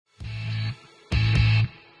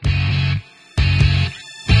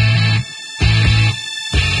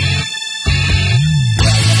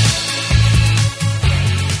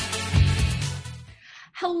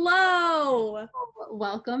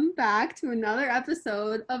welcome back to another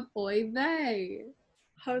episode of Oy Vey.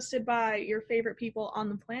 Hosted by your favorite people on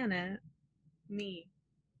the planet. Me.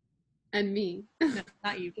 And me. No,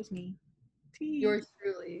 not you, just me. Yours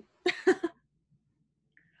truly.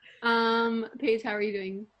 Paige, how are you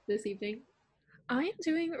doing this evening? I am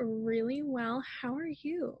doing really well. How are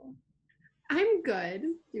you? I'm good.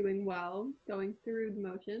 Doing well. Going through the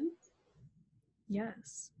motions.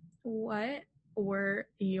 Yes. What were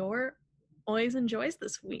your oys and joys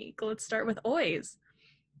this week? Let's start with oys.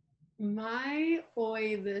 My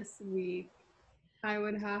oy this week, I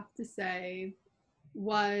would have to say,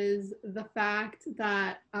 was the fact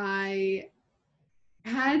that I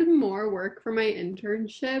had more work for my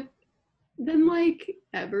internship than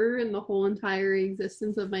ever in the whole entire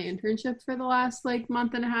existence of my internship for the last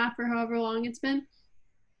month and a half or however long it's been.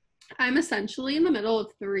 I'm essentially in the middle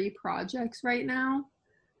of 3 projects right now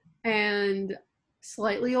and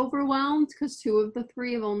slightly overwhelmed because 2 of the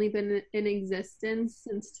 3 have only been in existence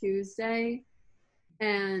since Tuesday,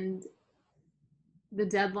 and the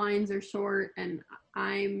deadlines are short, and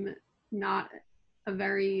I'm not a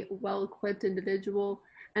very well-equipped individual,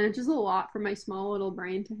 and it's just a lot for my small little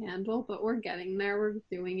brain to handle, but we're getting there. We're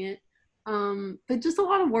doing it. But just a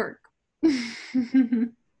lot of work.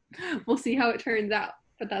 We'll see how it turns out,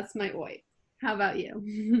 but that's my oi. How about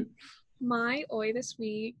you? My oi this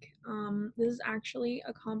week, this is actually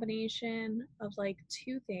a combination of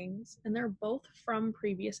 2 things, and they're both from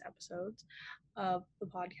previous episodes of the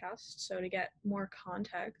podcast. So to get more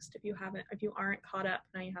context, if you aren't caught up,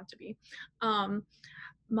 now you have to be.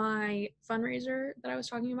 My fundraiser that I was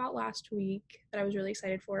talking about last week that I was really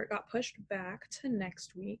excited for, it got pushed back to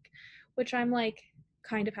next week, which I'm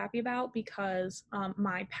kind of happy about because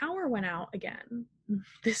my power went out again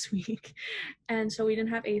this week, and so we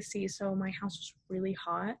didn't have AC, so my house was really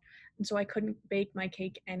hot, and so I couldn't bake my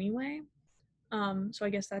cake anyway. So I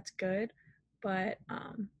guess that's good, but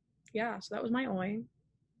yeah, so that was my oi.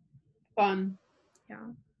 Fun.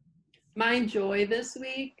 Yeah. My joy this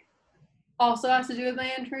week also has to do with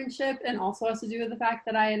my internship, and also has to do with the fact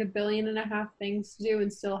that I had 1.5 billion things to do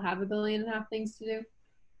and still have 1.5 billion things to do.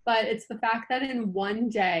 But it's the fact that in one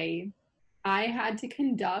day, I had to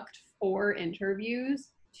conduct 4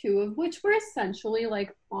 interviews, 2 of which were essentially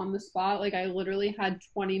on the spot. I literally had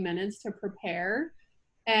 20 minutes to prepare.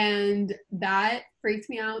 And that freaked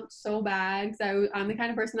me out so bad because I'm the kind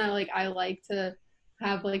of person that I like to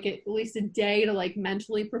have at least a day to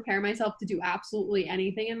mentally prepare myself to do absolutely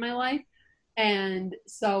anything in my life. And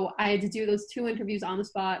so I had to do those 2 interviews on the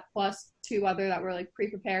spot plus 2 other that were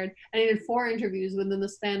pre-prepared, and I did 4 interviews within the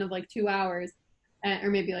span of 2 hours, or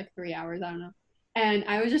maybe 3 hours, I don't know. And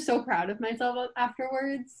I was just so proud of myself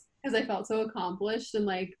afterwards because I felt so accomplished, and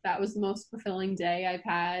that was the most fulfilling day I've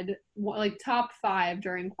had, top 5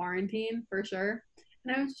 during quarantine for sure.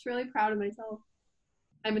 And I was just really proud of myself.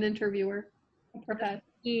 I'm an interviewer, a professional.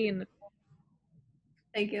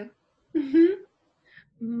 Thank you.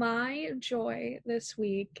 My joy this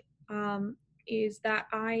week is that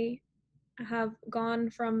I have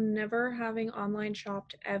gone from never having online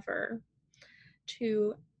shopped ever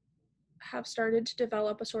to have started to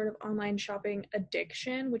develop a sort of online shopping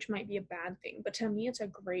addiction, which might be a bad thing, but to me it's a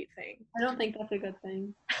great thing. I don't think that's a good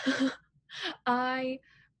thing. I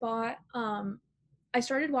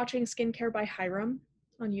started watching Skincare by Hiram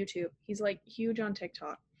on YouTube. He's huge on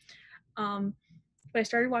TikTok. But I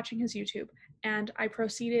started watching his YouTube, and I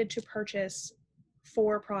proceeded to purchase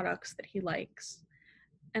 4 products that he likes.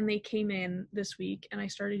 And they came in this week, and I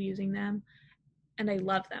started using them, and I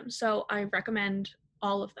love them. So I recommend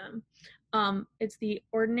all of them. It's the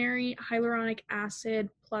Ordinary Hyaluronic Acid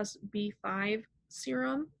plus B5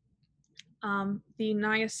 serum, the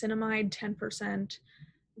niacinamide 10%.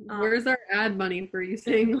 Where's our ad money for you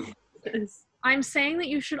saying this? I'm saying that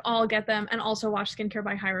you should all get them and also watch Skincare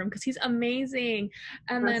by Hiram because he's amazing.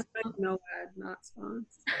 And That's then no ad, not sponsored.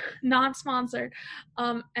 Not sponsored.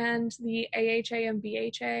 And the AHA and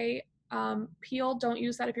BHA peel, don't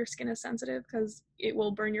use that if your skin is sensitive because it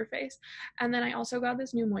will burn your face. And then I also got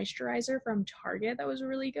this new moisturizer from Target that was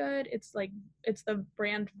really good. It's the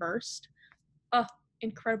brand Versed. Oh,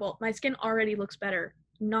 incredible. My skin already looks better.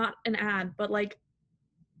 Not an ad, but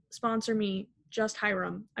sponsor me, just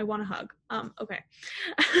Hiram. I want a hug. Okay.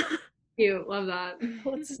 Cute, love that.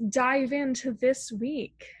 Let's dive into this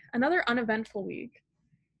week. Another uneventful week.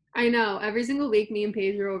 I know. Every single week, me and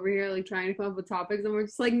Paige are over here trying to come up with topics, and we're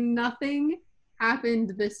just nothing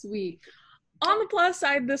happened this week. On the plus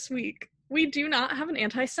side this week, we do not have an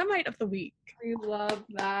anti-Semite of the week. We love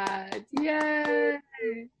that. Yay!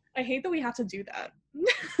 I hate that we have to do that.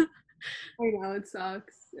 I know, it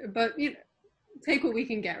sucks. But, take what we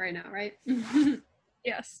can get right now, right?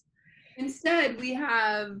 Yes. Instead, we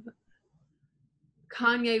have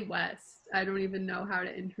Kanye West. I don't even know how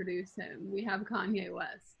to introduce him. We have Kanye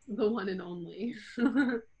West, the one and only.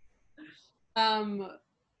 um,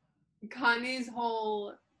 Kanye's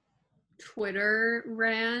whole Twitter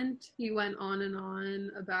rant, he went on and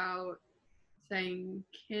on about saying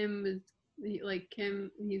Kim is like Kim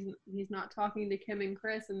he's not talking to Kim and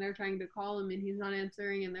Chris, and they're trying to call him and he's not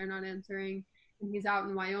answering and they're not answering, and he's out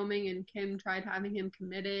in Wyoming and Kim tried having him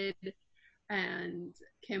committed and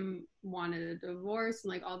Kim wanted a divorce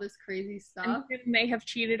and like all this crazy stuff. And Kim may have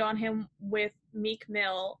cheated on him with Meek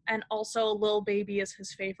Mill, and also Lil Baby is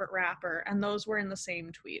his favorite rapper, and those were in the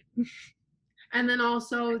same tweet. And then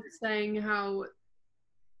also saying how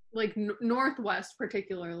like Northwest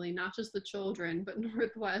particularly, not just the children, but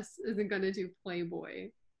Northwest isn't going to do Playboy.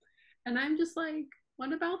 And I'm just like,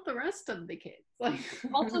 what about the rest of the kids? Like,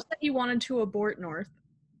 also said he wanted to abort North.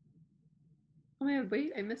 Oh my god,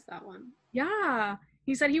 wait, I missed that one. Yeah,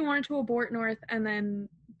 he said he wanted to abort North, and then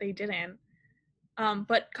they didn't.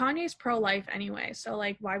 But Kanye's pro-life anyway, so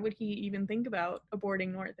like, why would he even think about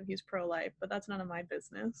aborting North if he's pro-life? But that's none of my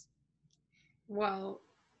business. Well,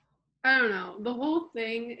 I don't know. The whole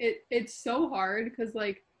thing, it's so hard because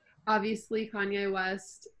like obviously Kanye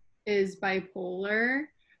West is bipolar,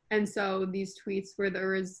 and so these tweets were the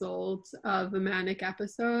result of a manic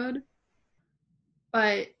episode.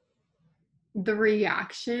 But the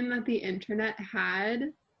reaction that the internet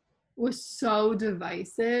had was so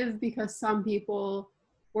divisive because some people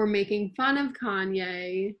were making fun of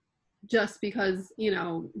Kanye just because, you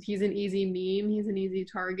know, he's an easy meme, he's an easy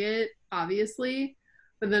target, obviously.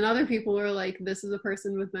 But then other people were like, this is a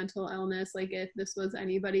person with mental illness. Like, if this was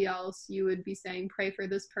anybody else, you would be saying, pray for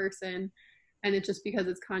this person. And it's just because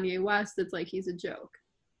it's Kanye West, it's like he's a joke.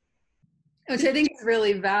 Which I think is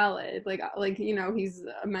really valid. Like you know, he's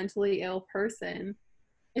a mentally ill person.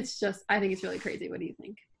 It's just, I think it's really crazy. What do you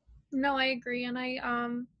think? No, I agree, and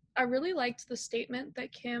I really liked the statement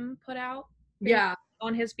that Kim put out. Yeah,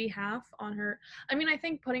 on his behalf, on her. I mean, I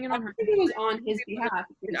think putting it on her. I think it was on his behalf.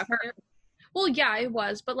 Well, yeah, it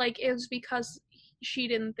was, but like it was because she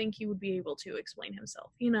didn't think he would be able to explain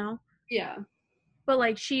himself, you know? Yeah. But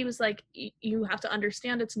like she was like, you have to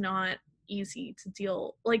understand it's not easy to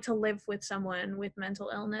deal, like to live with someone with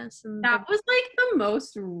mental illness. And that was like the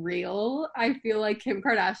most real I feel like Kim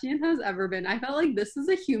Kardashian has ever been. I felt like this is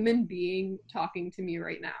a human being talking to me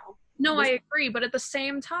right now. No, I agree, but at the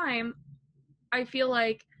same time, I feel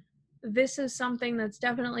like this is something that's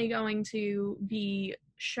definitely going to be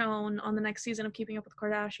shown on the next season of Keeping Up with the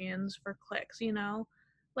Kardashians for clicks, you know?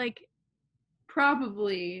 Like,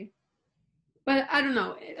 probably. But I don't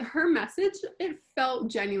know. Her message, it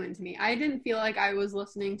felt genuine to me. I didn't feel like I was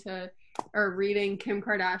listening to or reading Kim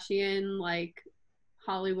Kardashian, like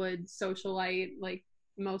Hollywood socialite, like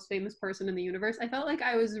most famous person in the universe. I felt like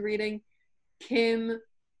I was reading Kim,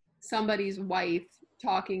 somebody's wife,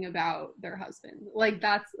 talking about their husband. Like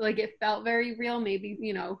that's like it felt very real. Maybe,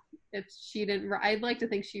 you know, if she didn't, I'd like to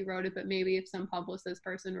think she wrote it, but maybe if some publicist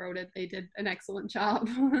person wrote it, they did an excellent job.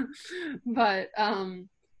 But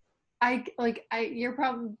you're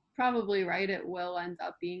probably right. It will end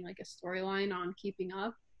up being like a storyline on Keeping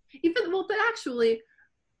Up. Even well, but actually,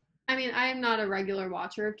 I mean, I am not a regular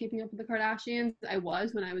watcher of Keeping Up with the Kardashians. I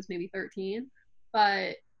was when I was maybe 13,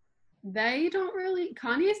 but they don't really.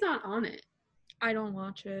 Kanye's not on it. I don't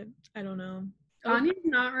watch it. I don't know. Kanye's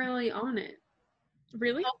not really on it.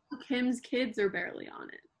 Really? Also, Kim's kids are barely on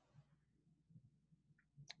it.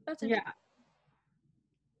 That's interesting. Yeah.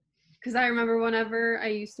 Because I remember whenever I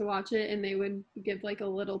used to watch it and they would give like a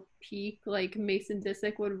little peek, like Mason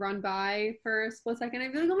Disick would run by for a split second.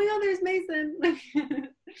 I'd be like, oh my god, there's Mason.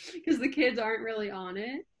 Because the kids aren't really on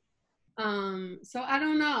it. So I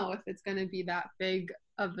don't know if it's going to be that big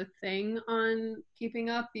of a thing on Keeping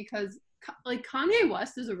Up because like Kanye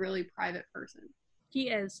West is a really private person. He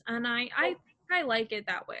is. And I like it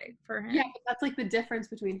that way for him. Yeah, but that's like the difference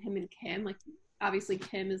between him and Kim. Like obviously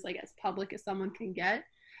Kim is like as public as someone can get.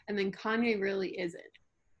 And then Kanye really isn't.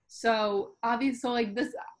 So obviously, like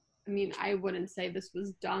this, I mean, I wouldn't say this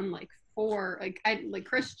was done like for like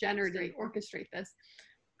Kris Jenner didn't orchestrate this,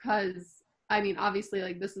 because I mean, obviously,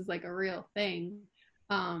 like this is like a real thing.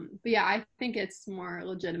 But yeah, I think it's more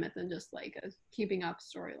legitimate than just like a Keeping Up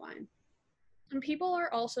storyline. And people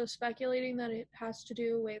are also speculating that it has to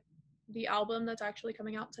do with the album that's actually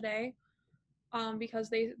coming out today.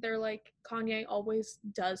 Because they're like, Kanye always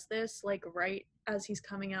does this like right as he's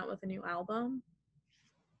coming out with a new album.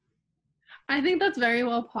 I think that's very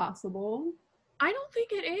well possible. I don't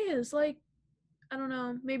think it is. Like, I don't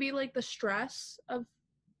know, maybe like the stress of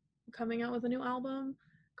coming out with a new album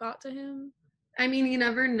got to him. I mean, you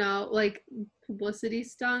never know. Like, publicity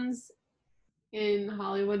stunts in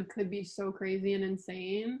Hollywood could be so crazy and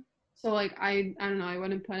insane. So, like, I don't know. I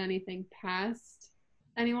wouldn't put anything past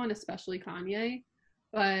anyone, especially Kanye.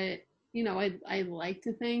 But I like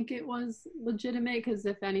to think it was legitimate because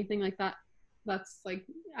if anything like that, that's like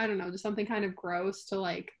I don't know, just something kind of gross to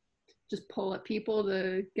like just pull at people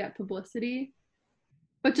to get publicity.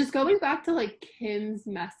 But just going back to like Kim's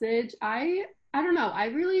message, I don't know. I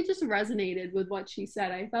really just resonated with what she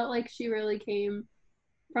said. I felt like she really came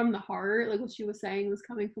from the heart. Like what she was saying was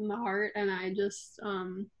coming from the heart, and I just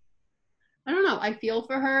I don't know. I feel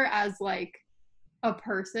for her as like a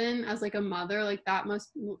person, as like a mother. Like that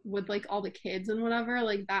must with like all the kids and whatever.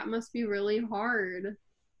 Like that must be really hard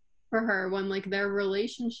for her when like their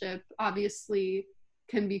relationship obviously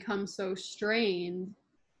can become so strained,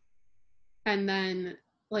 and then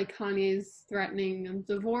like Kanye's threatening a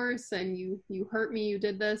divorce and you hurt me, you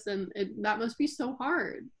did this, and that must be so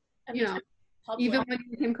hard. And You know, even when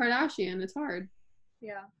you became Kardashian, it's hard.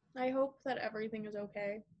 Yeah. I hope that everything is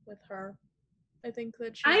okay with her. I think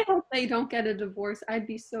that I hope they don't get a divorce. I'd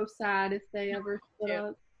be so sad if they ever split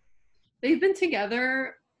up. They've been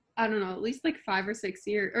together, I don't know, at least like 5 or 6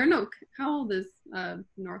 years. Or no, how old is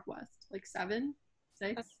Northwest? Like 7,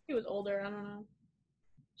 6? I think he was older. I don't know.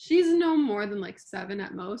 She's no more than like 7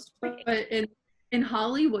 at most, but in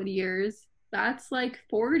Hollywood years, that's like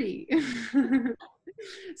 40.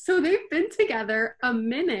 So they've been together a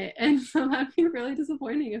minute, and so that'd be really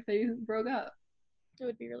disappointing if they broke up. It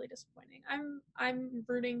would be really disappointing. I'm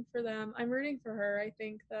rooting for them. I'm rooting for her. I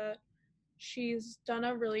think that she's done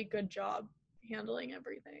a really good job handling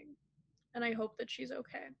everything, and I hope that she's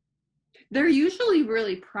okay. They're usually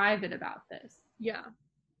really private about this. Yeah.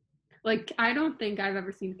 Like, I don't think I've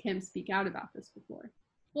ever seen Kim speak out about this before.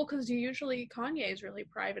 Well, because usually Kanye is really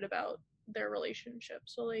private about their relationship.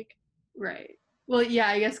 So, like... Right. Well, yeah,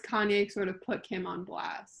 I guess Kanye sort of put Kim on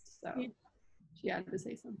blast, so she had to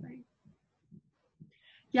say something.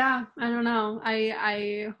 Yeah, I don't know.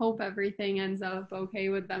 I hope everything ends up okay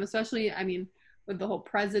with them, especially, I mean, with the whole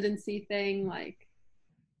presidency thing. Like,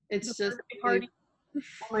 it's just... Party. Oh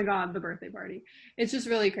my God, the birthday party. It's just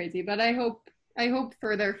really crazy, but I hope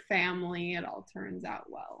for their family it all turns out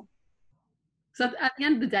well. So at the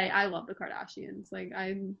end of the day, I love the Kardashians. Like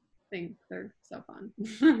I think they're so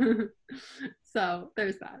fun. So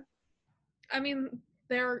there's that. I mean,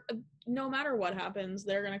 they're no matter what happens,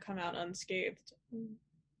 they're gonna come out unscathed.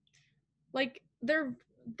 Like they're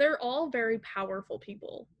all very powerful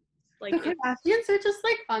people. Like the Kardashians are just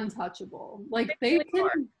like untouchable. Like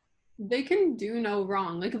they can do no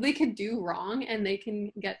wrong. Like they could do wrong and they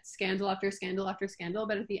can get scandal after scandal after scandal,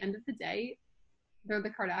 but at the end of the day, they're the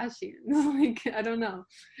Kardashians. Like I don't know.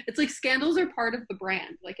 It's like scandals are part of the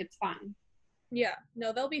brand. Like it's fine. Yeah,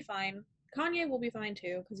 no, they'll be fine. Kanye will be fine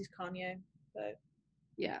too because he's Kanye. But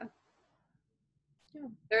yeah,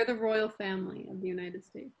 they're the royal family of the United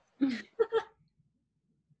States.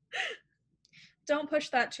 Don't push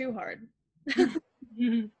that too hard.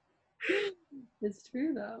 It's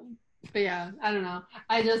true though. But yeah, I don't know.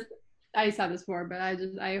 I said this before, but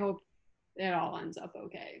I hope it all ends up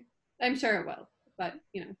okay. I'm sure it will, but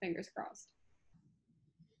fingers crossed.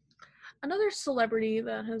 Another celebrity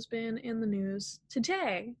that has been in the news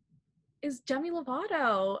today is Demi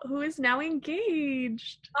Lovato, who is now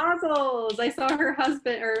engaged. Mazzles! I saw her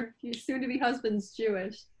husband, or soon-to-be husband's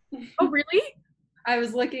Jewish. Oh, really? I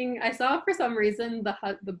saw for some reason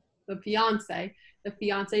the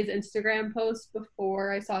fiance's Instagram post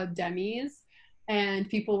before I saw Demi's, and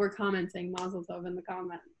people were commenting Mazel Tov in the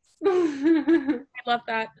comments. I love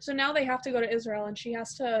that. So now they have to go to Israel, and she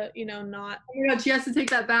has to, not. She has to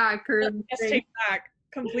take that back. She has to take back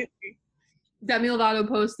completely. Demi Lovato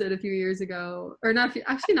posted a few years ago, or not a few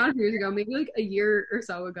years ago, maybe like a year or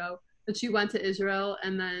so ago, that she went to Israel,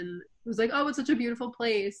 and then it was like, oh, it's such a beautiful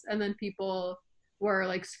place, and then people were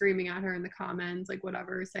like screaming at her in the comments, like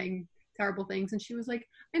whatever, saying terrible things, and she was like,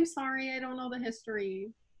 I'm sorry, I don't know the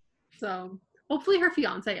history. So hopefully her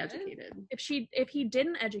fiance educated. If he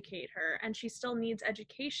didn't educate her and she still needs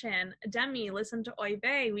education, Demi, listen to Oy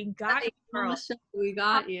Vey. We got you, girl. We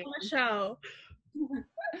got you. On the show.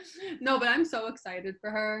 No, but I'm so excited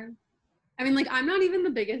for her. I mean, like, I'm not even the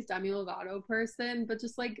biggest Demi Lovato person, but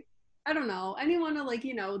just like, I don't know, anyone of like,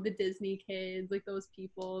 the Disney kids, like those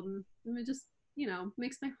people, and it just,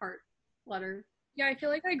 makes my heart flutter. Yeah, I feel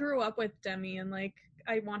like I grew up with Demi, and like,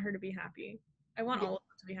 I want her to be happy. I want all of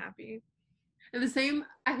them to be happy. And the same,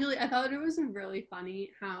 actually, I thought it was really funny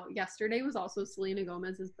how yesterday was also Selena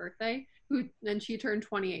Gomez's birthday, and she turned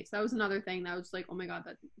 28. So that was another thing that was like, oh my God,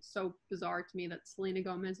 that's so bizarre to me that Selena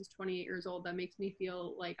Gomez is 28 years old. That makes me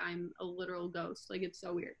feel like I'm a literal ghost. Like, it's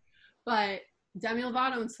so weird. But Demi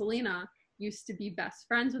Lovato and Selena used to be best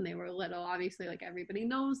friends when they were little. Obviously, like everybody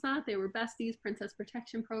knows that. They were besties, Princess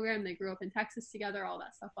Protection Program. They grew up in Texas together, all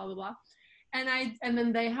that stuff, blah, blah, blah. And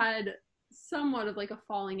then they had somewhat of like a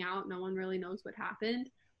falling out. No one really knows what happened,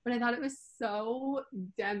 but I thought it was so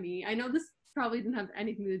Demi. I know this probably didn't have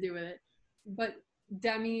anything to do with it, but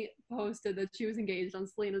Demi posted that she was engaged on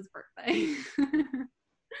Selena's birthday.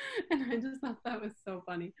 And I just thought that was so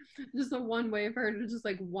funny. Just a one way for her to just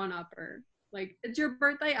like one up her. Like, it's your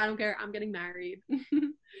birthday, I don't care, I'm getting married.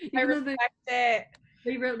 I respect it.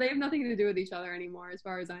 They have nothing to do with each other anymore, as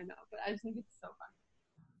far as I know. But I just think it's so funny.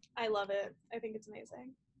 I love it. I think it's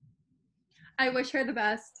amazing. I wish her the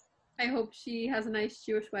best. I hope she has a nice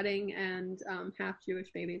Jewish wedding and half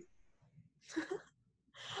Jewish babies.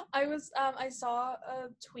 I saw a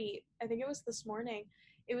tweet. I think it was this morning.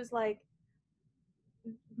 It was like,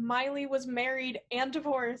 Miley was married and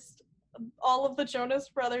divorced. All of the Jonas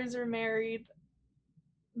Brothers are married.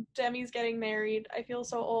 Demi's getting married. I feel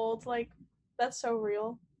so old. Like, that's so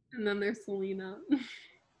real. And then there's Selena.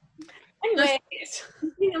 Anyways.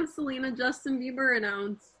 Speaking of Selena, Justin Bieber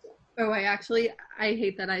announced. Oh, wait, actually, I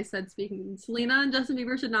hate that I said speaking. Selena and Justin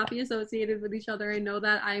Bieber should not be associated with each other. I know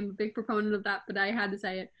that I'm a big proponent of that, but I had to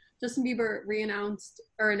say it. Justin Bieber announced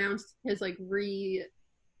his like release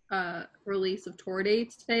of tour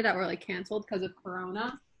dates today that were like canceled because of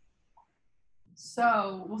Corona.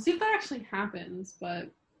 So we'll see if that actually happens, but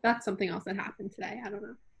that's something else that happened today. I don't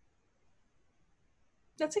know.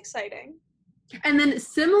 That's exciting. And then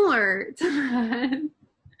similar to that,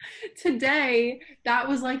 today, that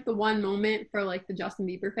was like the one moment for like the Justin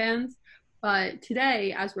Bieber fans. But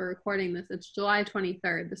today, as we're recording this, it's July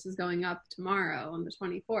 23rd. This is going up tomorrow on the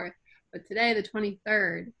 24th. But today, the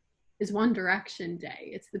 23rd, is One Direction Day.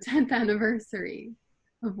 It's the 10th anniversary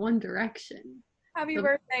of One Direction. Happy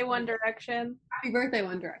birthday, One Direction. Happy birthday,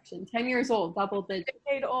 One Direction. 10 years old, double digit.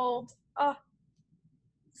 Decade old. Oh.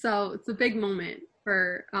 So it's a big moment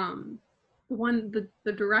for the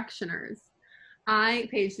Directioners.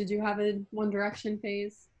 Paige, did you have a One Direction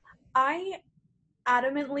phase? I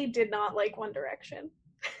adamantly did not like One Direction.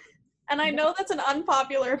 And I know that's an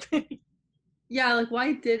unpopular opinion. Yeah, like,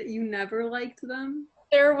 why did you never liked them?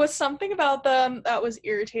 There was something about them that was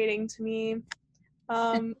irritating to me.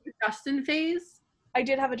 Justin phase? I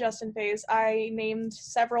did have a Justin phase. I named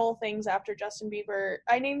several things after Justin Bieber.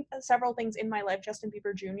 I named several things in my life Justin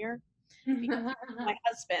Bieber Jr. my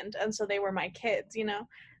husband, and so they were my kids, you know?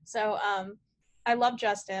 So, I love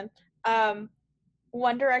Justin.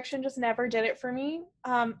 One Direction just never did it for me.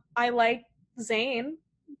 I like Zayn.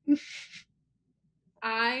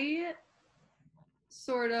 I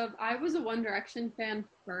was a One Direction fan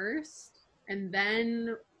first, and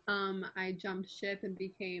then I jumped ship and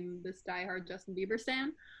became this diehard Justin Bieber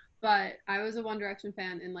stan. But I was a One Direction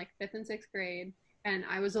fan in like 5th and 6th grade, and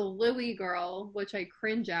I was a Louis girl, which I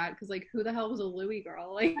cringe at because like, who the hell was a Louis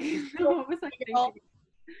girl? Like, what was I thinking?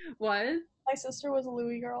 What? My sister was a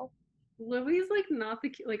Louis girl. Louis like not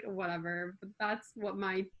the like whatever, but that's what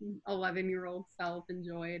my 11-year-old self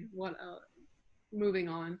enjoyed. Moving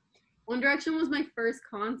on. One Direction was my first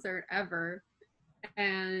concert ever,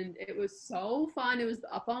 and it was so fun. It was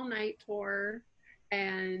the Up All Night tour,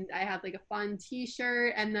 and I had like a fun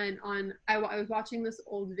t-shirt, and then I was watching this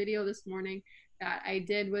old video this morning that I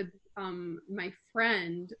did with my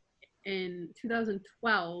friend in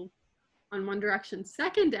 2012 on One Direction's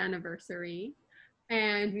 2nd anniversary,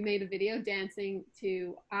 and we made a video dancing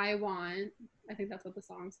to I think that's what the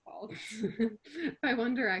song's called, by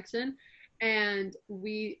One Direction. And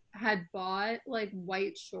we had bought like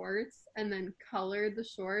white shorts and then colored the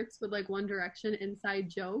shorts with like One Direction inside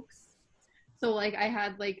jokes. So like I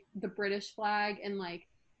had like the British flag and like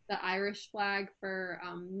the Irish flag for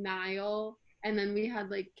Niall, and then we had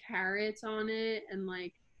like carrots on it, and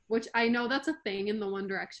like, which I know that's a thing in the One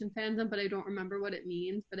Direction fandom, but I don't remember what it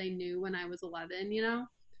means, but I knew when I was 11, you know?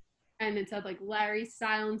 And it said like Larry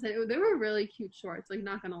Silence. They were really cute shorts, like,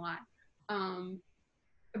 not gonna lie.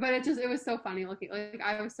 But it was so funny looking. Like,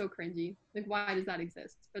 I was so cringy. Like, why does that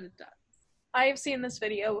exist? But it does. I've seen this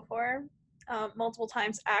video before, multiple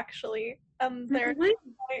times actually. There's a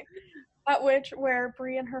point at where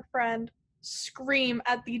Brie and her friend scream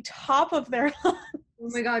at the top of their lungs. Oh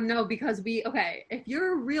my god, no, because if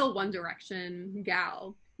you're a real One Direction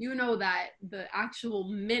gal, you know that the actual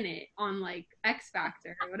minute on like X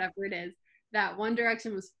Factor or whatever it is that One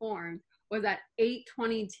Direction was formed was at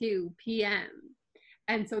 8:22 p.m.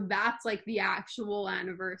 And so that's like the actual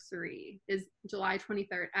anniversary is July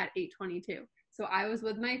 23rd at 8:22. So I was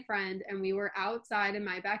with my friend and we were outside in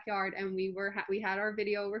my backyard and we had our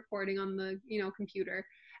video recording on the, computer,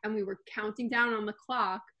 and we were counting down on the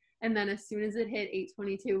clock, and then as soon as it hit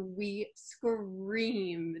 8:22, we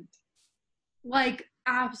screamed like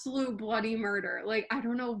absolute bloody murder. Like, I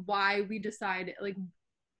don't know why we decided, like,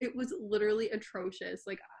 it was literally atrocious.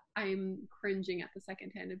 Like, I'm cringing at the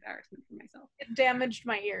secondhand embarrassment for myself. It damaged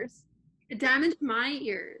my ears. It damaged my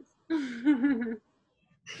ears.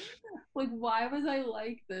 Like, why was I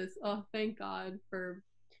like this? Oh, thank God for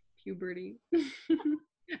puberty.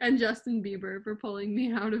 And Justin Bieber for pulling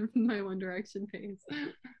me out of my One Direction phase.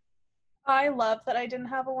 I love that I didn't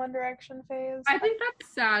have a One Direction phase. I think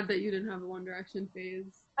that's sad that you didn't have a One Direction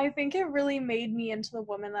phase. I think it really made me into the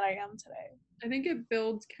woman that I am today. I think it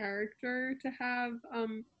builds character to have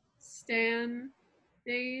stan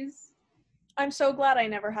days. I'm so glad I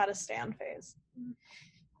never had a stan phase.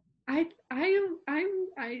 I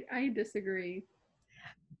disagree.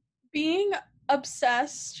 Being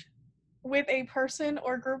obsessed with a person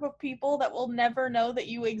or group of people that will never know that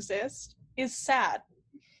you exist is sad.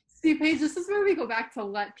 See, Paige, this is where we go back to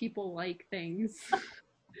let people like things.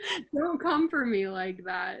 Don't come for me like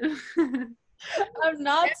that. I'm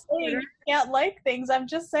not saying you can't like things. I'm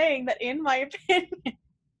just saying that in my opinion.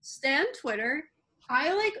 Stan Twitter,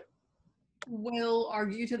 I will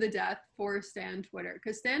argue to the death for Stan Twitter.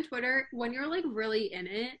 Because Stan Twitter, when you're really in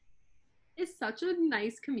it, is such a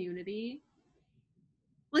nice community.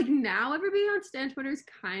 Like, now everybody on Stan Twitter is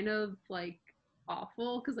kind of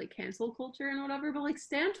awful because cancel culture and whatever, but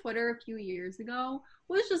Stan Twitter a few years ago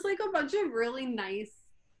was just a bunch of really nice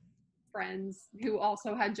friends who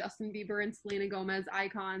also had Justin Bieber and Selena Gomez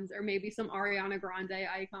icons, or maybe some Ariana Grande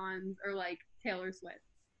icons, or Taylor Swift,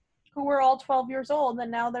 who were all 12 years old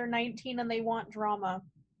and now they're 19 and they want drama.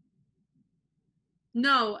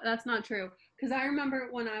 No, that's not true. Because I remember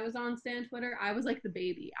when I was on Stan Twitter, I was the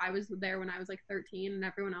baby. I was there when I was 13 and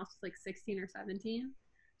everyone else was 16 or 17.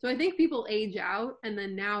 So I think people age out, and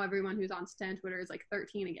then now everyone who's on Stan Twitter is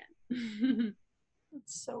 13 again.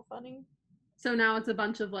 It's so funny. So now it's a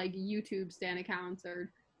bunch of YouTube Stan accounts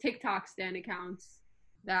or TikTok Stan accounts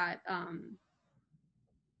that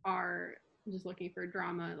are just looking for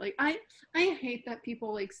drama. I hate that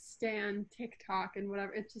people stan TikTok and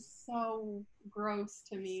whatever. It's just so gross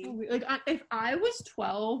to me. If I was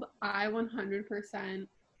 12, I 100%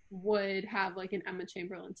 would have an Emma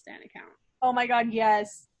Chamberlain stan account. Oh my god,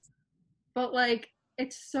 yes. But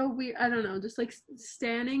it's so weird. I don't know, just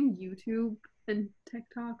standing YouTube and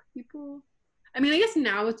TikTok people. I mean, I guess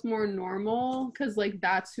now it's more normal because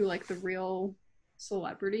that's who the real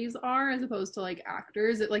celebrities are, as opposed to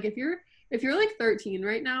actors. If you're 13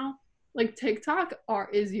 right now, TikTok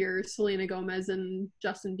is your Selena Gomez and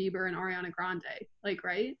Justin Bieber and Ariana Grande,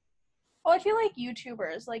 right? Oh, I feel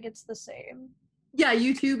YouTubers, it's the same. Yeah,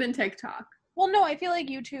 YouTube and TikTok. Well, no, I feel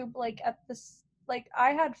YouTube, at this, I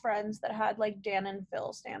had friends that had Dan and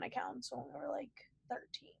Phil stan accounts when we were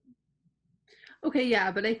 13. Okay,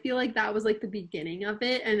 yeah, but I feel that was the beginning of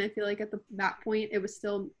it, and I feel at that point it was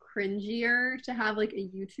still cringier to have a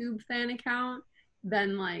YouTube fan account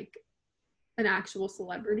than an actual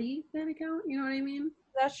celebrity fan account. You know what I mean?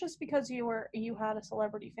 That's just because you had a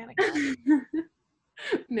celebrity fan account.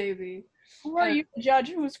 Maybe. Who are you to judge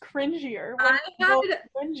who's cringier? I had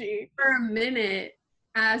cringy for a minute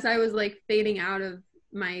as I was fading out of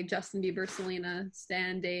my Justin Bieber Selena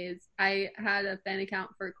stan days. I had a fan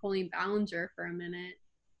account for Colleen Ballinger for a minute.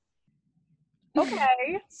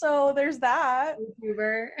 Okay, so there's that.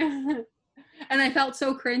 YouTuber. And I felt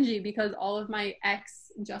so cringy because all of my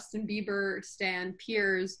ex Justin Bieber stan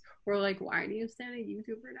peers were why do you stan a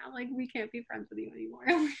YouTuber now? We can't be friends with you anymore.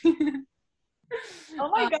 Oh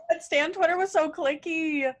my god, Stan Twitter was so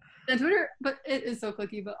cliquey. Stan Twitter, but it is so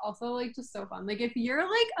cliquey, but also just so fun. If you're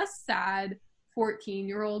a sad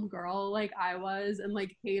 14-year-old girl I was, and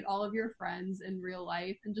hate all of your friends in real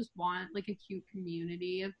life and just want a cute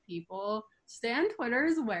community of people, Stan Twitter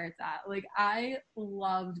is where it's at. I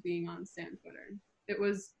loved being on Stan Twitter.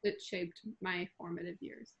 It shaped my formative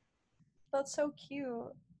years. That's so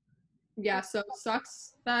cute. Yeah, so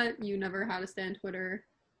sucks that you never had a Stan Twitter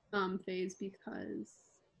phase because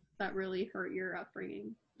that really hurt your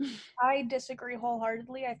upbringing. I disagree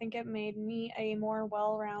wholeheartedly. I think it made me a more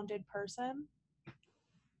well-rounded person.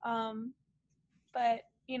 But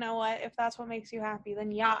you know what? If that's what makes you happy,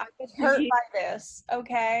 then yeah, I was hurt by this,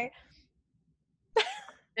 okay?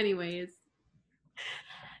 Anyways,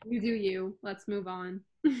 you do you. Let's move on.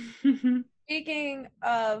 Speaking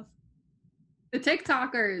of The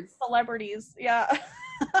TikTokers. Celebrities, yeah.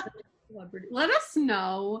 Celebrity. Let us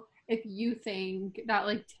know if you think that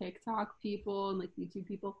like TikTok people and like YouTube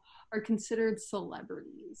people are considered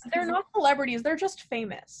celebrities. They're not celebrities, they're just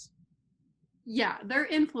famous. Yeah, they're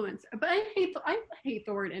influencers. But I hate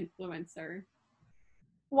the word influencer.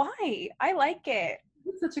 Why? I like it.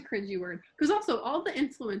 It's such a cringy word. Because also all the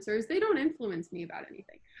influencers, they don't influence me about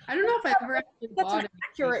anything. I don't know if I've ever actually That's bought an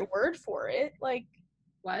accurate word for it. Like,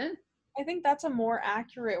 what? I think that's a more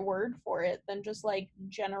accurate word for it than just like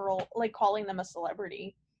general, like calling them a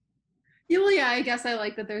celebrity. Yeah, well, yeah, I guess I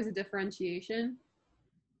like that there's a differentiation.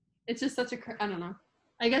 It's just such a, I don't know.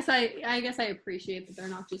 I guess I appreciate that they're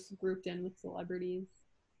not just grouped in with celebrities.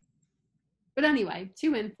 But anyway,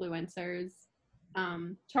 two influencers,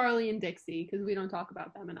 Charlie and Dixie, because we don't talk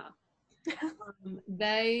about them enough.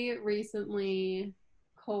 They recently,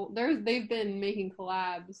 they've been making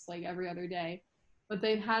collabs like every other day, but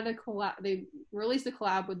they've had a collab. They released a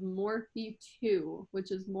collab with Morphe 2,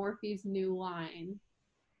 which is Morphe's new line,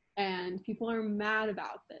 and people are mad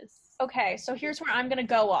about this. Okay, so here's where I'm gonna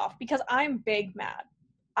go off because I'm big mad.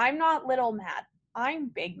 I'm not little mad. I'm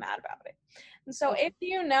big mad about it. And so if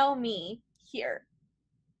you know me here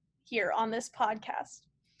on this podcast,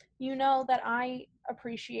 you know that I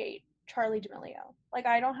appreciate Charlie D'Amelio. Like,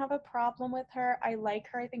 I don't have a problem with her. I like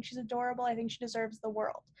her. I think she's adorable. I think she deserves the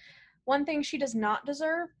world. One thing she does not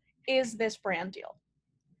deserve is this brand deal.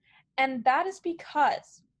 And that is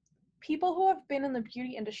because people who have been in the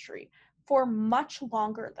beauty industry for much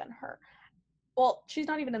longer than her, well, she's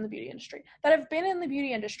not even in the beauty industry, that have been in the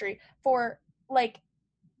beauty industry for like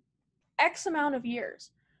X amount of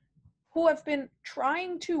years, who have been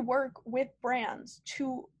trying to work with brands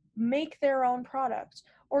to make their own products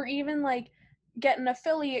or even like get an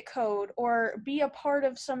affiliate code or be a part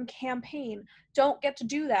of some campaign, don't get to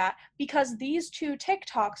do that because these two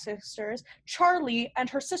TikTok sisters, Charlie and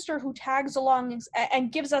her sister who tags along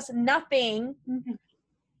and gives us nothing,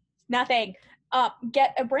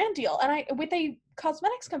 get a brand deal with a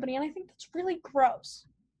cosmetics company, and I think that's really gross.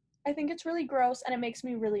 I think it's really gross and it makes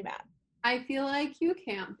me really mad. I feel like you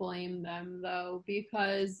can't blame them though,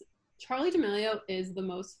 because Charlie D'Amelio is the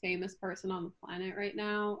most famous person on the planet right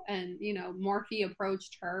now, and Morphe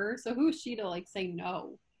approached her, so who's she to like say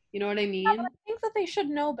no? You know what I mean? Yeah, I think that they should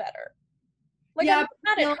know better. Like, yeah,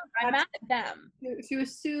 I'm mad at them. To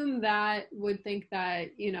assume that would think that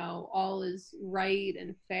all is right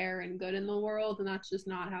and fair and good in the world, and that's just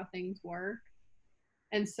not how things work.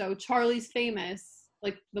 And so Charlie's famous,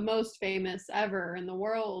 like the most famous ever in the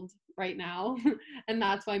world right now, and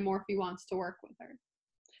that's why Morphe wants to work with her.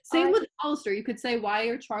 Same with Hollister. You could say, why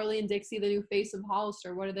are Charlie and Dixie the new face of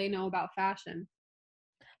Hollister? What do they know about fashion?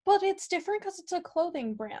 But it's different because it's a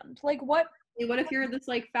clothing brand. Like, what if you're this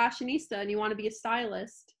like fashionista and you want to be a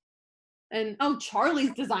stylist? And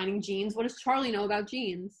Charlie's designing jeans. What does Charlie know about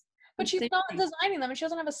jeans? But she's not designing them, and she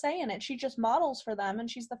doesn't have a say in it. She just models for them, and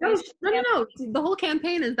she's the face. No. The whole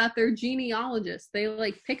campaign is that they're genealogists. They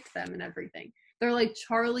like picked them and everything. They're like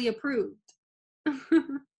Charlie approved.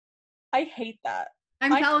 I hate that.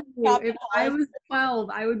 I'm telling you, if I was 12,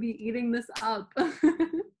 I would be eating this up.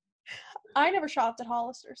 I never shopped at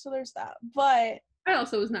Hollister, so there's that. But I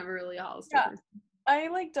also was never really a Hollister person. I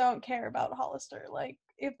like don't care about Hollister. Like,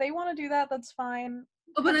 if they want to do that, that's fine.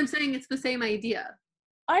 Oh, but I'm saying it's the same idea.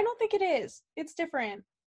 I don't think it is. It's different.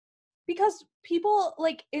 Because people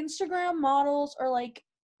like Instagram models or like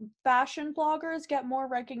fashion bloggers get more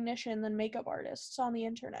recognition than makeup artists on the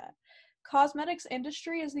internet. Cosmetics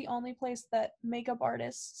industry is the only place that makeup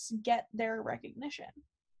artists get their recognition.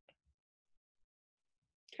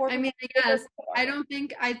 I mean, I guess I don't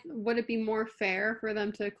think would it be more fair for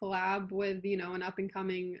them to collab with, an up and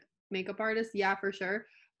coming makeup artist? Yeah, for sure.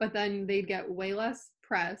 But then they'd get way less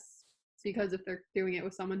press because if they're doing it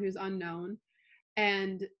with someone who's unknown.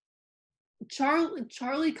 And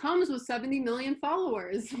Charlie comes with 70 million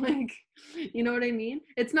followers. Like, you know what I mean?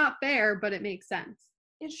 It's not fair, but it makes sense.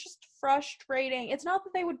 It's just frustrating. It's not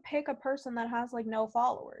that they would pick a person that has like no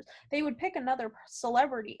followers. They would pick another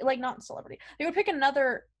celebrity, like not celebrity. They would pick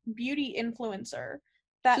another beauty influencer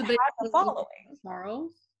that has a following.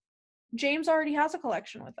 Charles? James already has a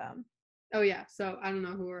collection with them. Oh yeah, so I don't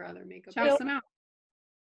know who are other makeup. Shout them out.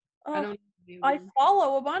 I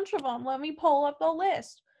follow a bunch of them. Let me pull up the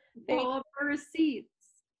list. Pull up her receipts.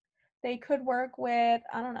 They could work with,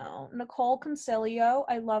 I don't know, Nicole Concilio.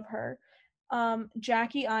 I love her.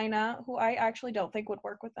 Jackie Aina, who I actually don't think would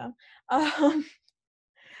work with them.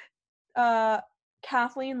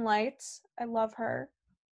 Kathleen Lights, I love her.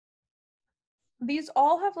 These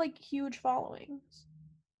all have like huge followings.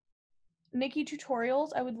 Nikki Tutorials,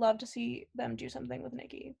 I would love to see them do something with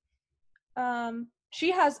Nikki.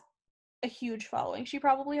 She has a huge following. She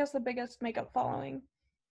probably has the biggest makeup following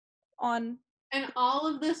on. And all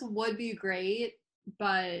of this would be great,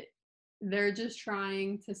 but they're just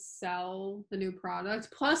trying to sell the new product.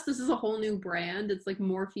 Plus, this is a whole new brand. It's like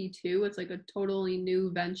Morphe 2. It's like a totally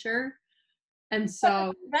new venture. And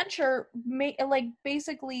so venture like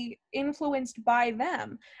basically influenced by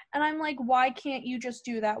them. And I'm like, why can't you just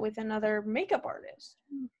do that with another makeup artist?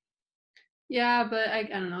 yeah, but I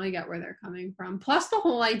don't know, I get where they're coming from. Plus the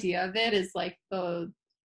whole idea of it is like the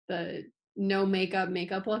no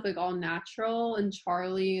makeup look, like all natural, and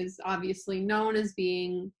Charlie is obviously known as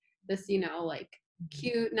being this, like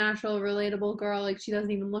cute, natural, relatable girl. Like she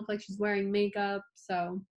doesn't even look like she's wearing makeup.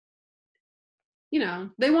 So,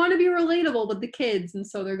 they want to be relatable with the kids, and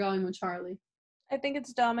so they're going with Charlie. I think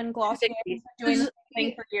it's dumb, and Glossier has been doing the same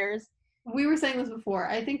thing for years. We were saying this before.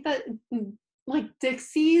 I think that like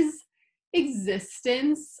Dixie's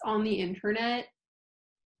existence on the internet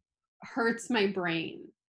hurts my brain,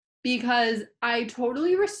 because I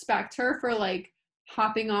totally respect her for like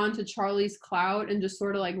hopping on to Charlie's clout and just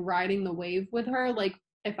sort of like riding the wave with her. Like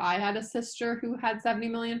if I had a sister who had 70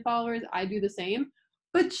 million followers, I'd do the same.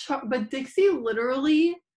 But Dixie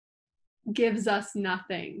literally gives us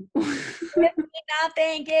nothing. Give me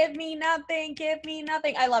nothing, give me nothing, give me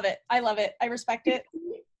nothing. I love it. I respect it.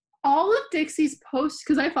 All of Dixie's posts,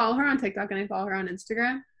 because I follow her on TikTok and I follow her on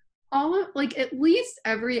Instagram, all of like at least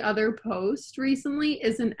every other post recently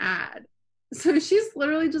is an ad. So she's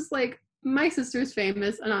literally just like, my sister's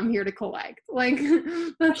famous and I'm here to collect. Like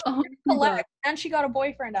that's all. Collect, and she got a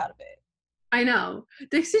boyfriend out of it. I know.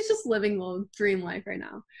 Dixie's just living the dream life right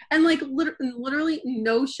now. And like literally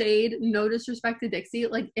no shade, no disrespect to Dixie.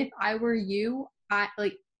 Like if I were you, I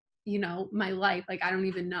like, my life, like I don't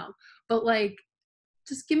even know. But like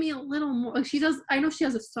just give me a little more. Like I know she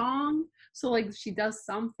has a song, so like she does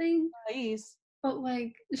something. Nice. But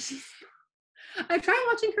like I tried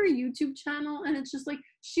watching her YouTube channel and it's just like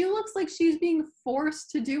she looks like she's being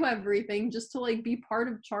forced to do everything just to like be part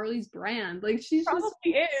of Charlie's brand. Like she's probably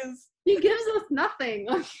just is. He gives us nothing.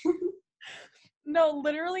 No,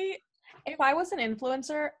 literally, if I was an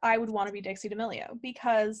influencer, I would want to be Dixie D'Amelio,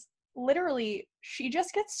 because literally she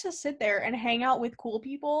just gets to sit there and hang out with cool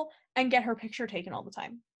people and get her picture taken all the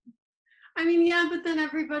time. I mean, yeah, but then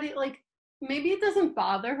everybody, like, maybe it doesn't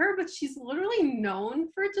bother her, but she's literally known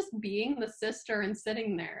for just being the sister and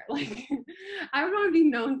sitting there. Like, I would want to be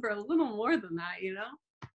known for a little more than that,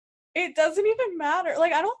 It doesn't even matter.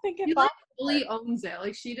 Like, I don't think it like fully owns it.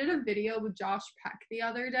 Like, she did a video with Josh Peck the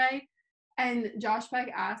other day, and Josh Peck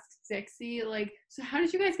asked Dixie, like, so how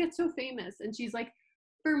did you guys get so famous? And she's like,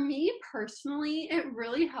 for me personally, it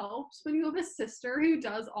really helps when you have a sister who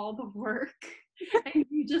does all the work and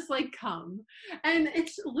you just like come. And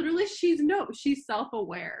it's literally she's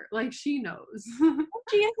self-aware. Like she knows.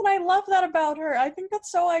 She is, and I love that about her. I think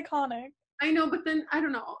that's so iconic. I know, but then I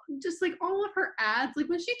don't know, just like all of her ads, like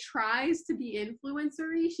when she tries to be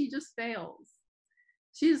influencer-y, she just fails.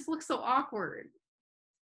 She just looks so awkward.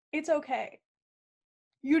 It's okay.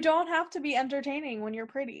 You don't have to be entertaining when you're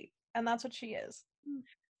pretty, and that's what she is.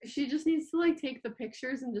 She just needs to like take the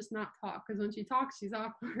pictures and just not talk, because when she talks, she's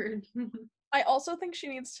awkward. I also think she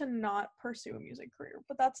needs to not pursue a music career,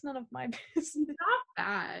 but that's none of my business. It's not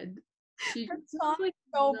bad. She sounds like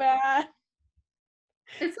so bad.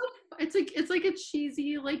 It's like a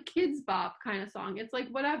cheesy like kids bop kind of song. It's like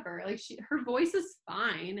whatever. Like her voice is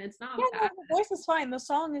fine. It's not bad. No, the voice is fine. The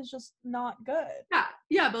song is just not good.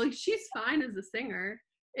 Yeah, but like she's fine as a singer.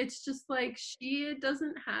 It's just like she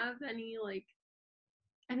doesn't have any like.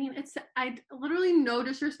 I mean, I literally, no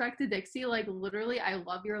disrespect to Dixie. Like literally, I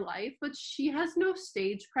love your life, but she has no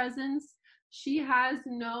stage presence. She has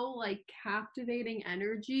no like captivating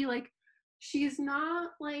energy. Like she's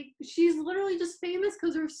not like, she's literally just famous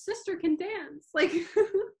because her sister can dance. Like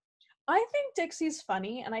I think Dixie's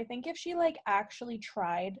funny, and I think if she like actually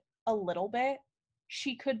tried a little bit,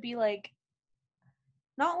 she could be like,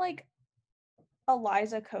 not like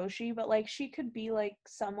Eliza Koshy, but like she could be like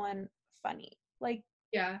someone funny. Like,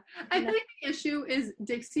 yeah, I feel like the issue is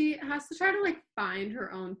Dixie has to try to like find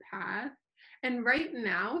her own path, and right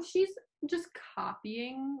now she's just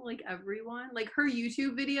copying like everyone. Like her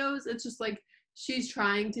YouTube videos, it's just like she's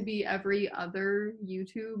trying to be every other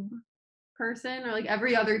YouTube person or like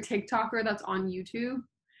every other TikToker that's on YouTube,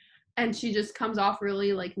 and she just comes off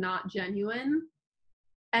really like not genuine.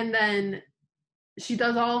 And then she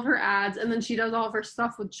does all of her ads, and then she does all of her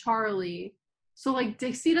stuff with Charlie. So like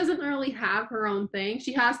Dixie doesn't really have her own thing.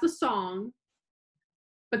 She has the song,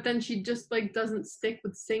 but then she just like doesn't stick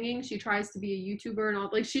with singing. She tries to be a YouTuber and all,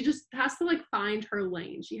 like she just has to like find her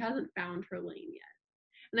lane. She hasn't found her lane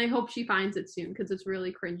yet. And I hope she finds it soon because it's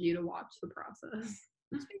really cringy to watch the process.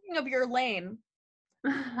 Speaking of your lane,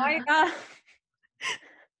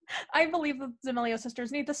 I believe the D'Amelio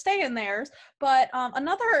sisters need to stay in theirs, but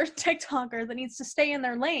another TikToker that needs to stay in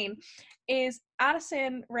their lane is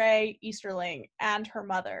Addison Rae Easterling and her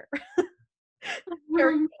mother.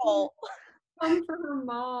 Sherry Cole. Come for her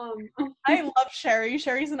mom. I love Sherry.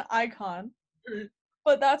 Sherry's an icon.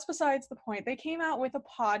 But that's besides the point. They came out with a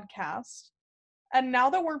podcast, and now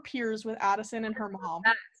that we're peers with Addison and her mom,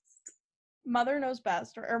 Mother Knows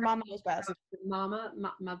Best, or Mama Knows Best. Mama.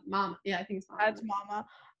 Yeah, I think it's Mama. That's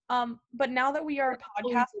Mama. But now that we are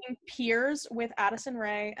podcasting peers with Addison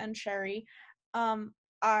Rae and Sherry,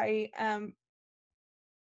 I am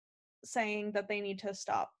saying that they need to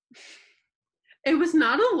stop. It was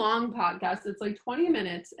not a long podcast. It's like 20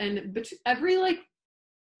 minutes, and every like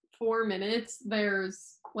 4 minutes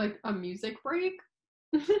there's like a music break.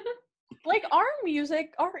 Like our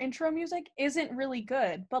intro music isn't really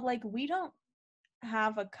good, but like we don't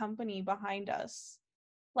have a company behind us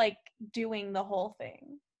like doing the whole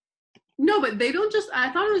thing. No, but they don't just,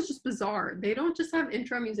 I thought it was just bizarre. They don't just have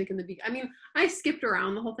intro music in the beginning. I mean, I skipped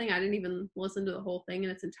around the whole thing. I didn't even listen to the whole thing in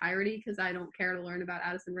its entirety because I don't care to learn about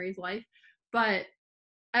Addison Rae's life. But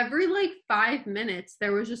every like 5 minutes,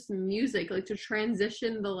 there was just music, like to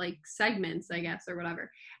transition the like segments, I guess, or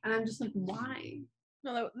whatever. And I'm just like, why?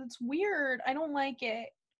 No, that's weird. I don't like it.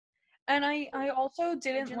 And I also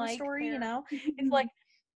didn't like the story, you know? It's like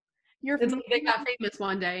it's like they got famous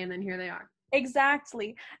one day and then here they are.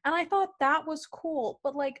 Exactly. And I thought that was cool,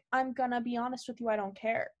 but like I'm gonna be honest with you, I don't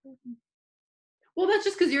care. Well, that's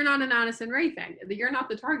just because you're not an Addison Rae fan. You're not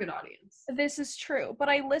the target audience. This is true, but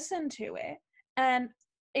I listened to it, and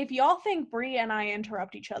if y'all think Brie and I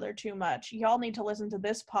interrupt each other too much, y'all need to listen to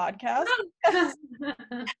this podcast.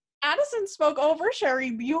 Addison spoke over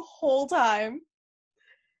Sherry the whole time.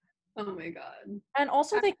 Oh my god. And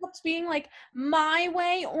also they kept being like, my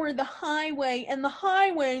way or the highway, and the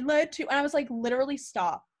highway led to, and I was like, literally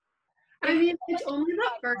stop. I mean, it's only the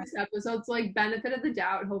first episode, so like benefit of the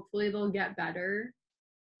doubt, hopefully they'll get better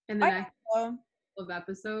in the next couple of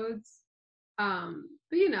episodes. But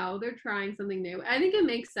you know, they're trying something new. I think it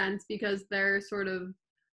makes sense because they're sort of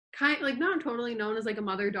like not totally known as like a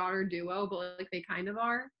mother-daughter duo, but like they kind of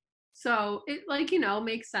are. So it like, you know,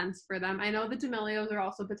 makes sense for them. I know the D'Amelios are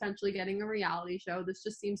also potentially getting a reality show. This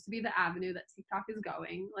just seems to be the avenue that TikTok is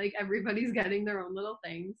going. Like everybody's getting their own little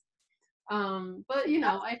things. But you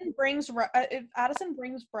know, if Addison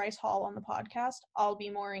brings Bryce Hall on the podcast, I'll be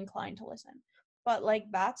more inclined to listen. But like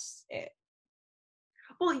that's it.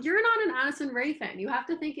 Well, you're not an Addison Rae fan. You have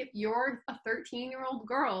to think if you're a 13-year-old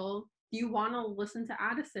girl, you want to listen to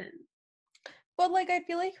Addison. But like I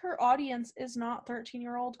feel like her audience is not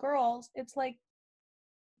 13-year-old girls. It's like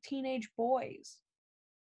teenage boys.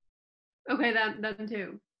 Okay, that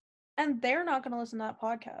too. And they're not going to listen to that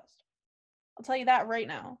podcast. I'll tell you that right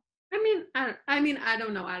now. I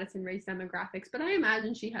don't know Addison Rae's demographics, but I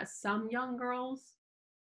imagine she has some young girls.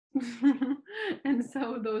 And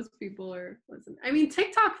so those people are listening. I mean,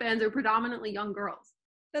 TikTok fans are predominantly young girls.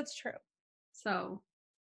 That's true. So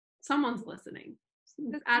someone's listening.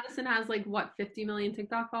 Addison has like what, 50 million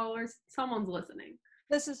TikTok followers? Someone's listening.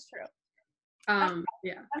 This is true.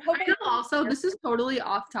 Yeah. I know also this is totally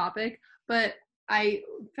off topic, but I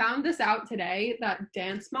found this out today that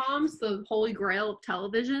Dance Moms, the holy grail of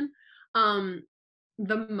television,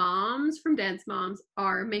 the moms from Dance Moms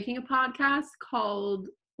are making a podcast called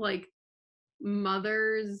like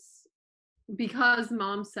Mothers Because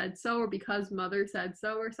Mom Said So, or Because Mother Said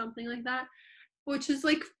So, or something like that, which is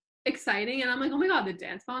like exciting. And I'm like, oh my god, the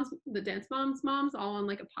Dance Moms moms all on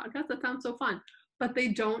like a podcast. That sounds so fun. But they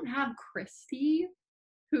don't have Christy,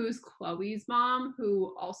 who's Chloe's mom,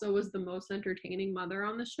 who also was the most entertaining mother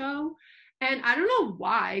on the show. And I don't know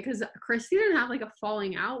why, because Christy didn't have like a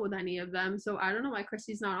falling out with any of them. So I don't know why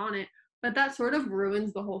Christy's not on it. But that sort of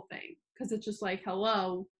ruins the whole thing, because it's just like,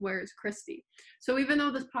 hello, where's Christy? So even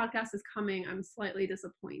though this podcast is coming, I'm slightly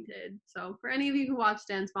disappointed. So for any of you who watch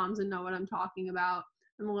Dance Moms and know what I'm talking about,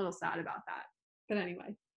 I'm a little sad about that. But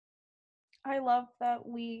anyway. I love that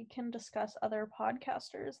we can discuss other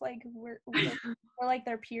podcasters. Like we're like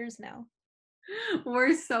their peers now.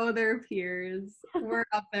 We're so their peers. We're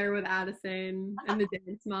up there with Addison and the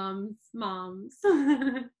Dance moms.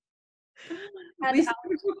 We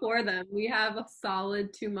started before them. We have a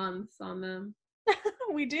solid 2 months on them.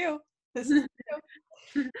 We do. This is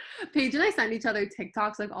Paige and I send each other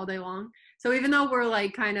TikToks like all day long. So even though we're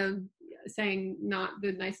like kind of saying not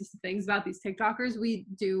the nicest things about these TikTokers, we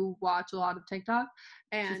do watch a lot of TikTok.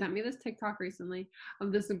 And she sent me this TikTok recently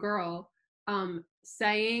of this girl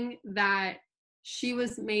saying that she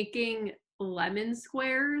was making lemon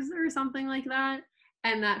squares or something like that,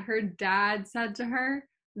 and that her dad said to her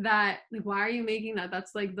that, like, why are you making that?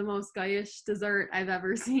 That's like the most guyish dessert I've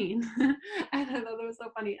ever seen. And I thought that was so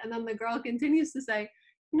funny. And then the girl continues to say,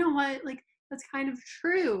 you know what, like, that's kind of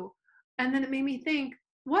true. And then it made me think,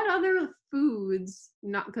 what other foods,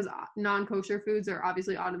 not because non-kosher foods are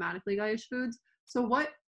obviously automatically guyish foods, so what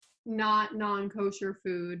not non-kosher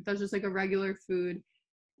food that's just like a regular food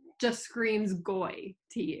just screams goy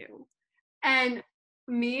to you? And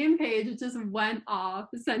me and Paige just went off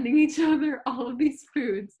sending each other all of these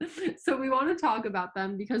foods. So we want to talk about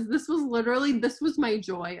them because this was my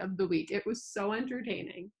joy of the week. It was so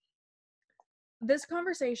entertaining. This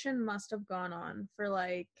conversation must have gone on for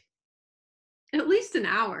like at least an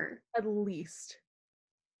hour. At least.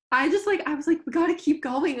 I was like, we gotta keep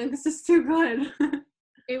going. Like, this is too good.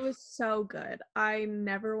 It was so good. I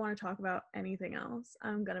never want to talk about anything else.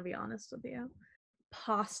 I'm gonna be honest with you.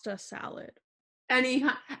 Pasta salad. Any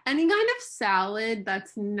kind of salad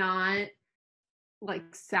that's not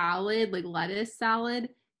like salad, like lettuce salad,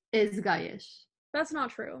 is guyish. That's not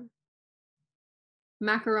true.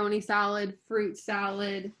 Macaroni salad, fruit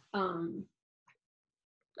salad, talking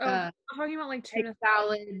about like tuna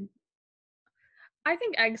salad. I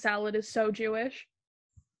think egg salad is so Jewish.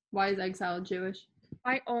 Why is egg salad Jewish?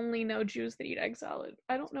 I only know Jews that eat egg salad.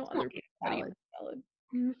 I don't know other people that eat egg salad.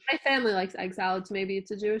 My family likes egg salad, so maybe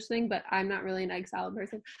it's a Jewish thing, but I'm not really an egg salad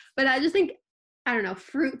person. But I just think, I don't know,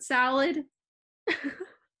 fruit salad.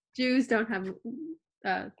 Jews don't have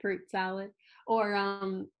fruit salad.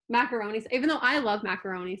 Or macaroni, even though I love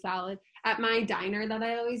macaroni salad. At my diner that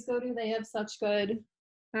I always go to, they have such good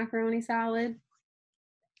macaroni salad.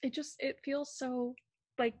 It feels so,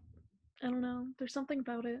 like, I don't know, there's something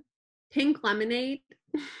about it. Pink lemonade.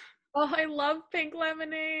 Oh, I love pink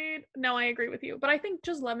lemonade. No, I agree with you, but I think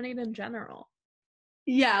just lemonade in general.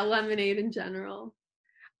 Yeah, lemonade in general.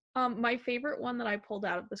 My favorite one that I pulled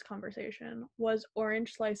out of this conversation was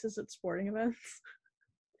orange slices at sporting events.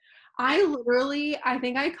 I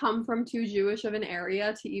think I come from too Jewish of an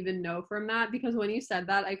area to even know from that, because when you said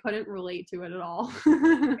that, I couldn't relate to it at all.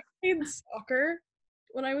 I played soccer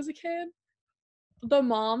when I was a kid. The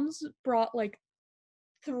moms brought like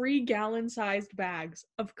 3-gallon sized bags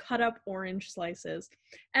of cut up orange slices,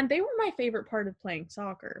 and they were my favorite part of playing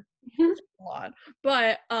soccer. A lot.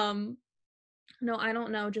 But no, I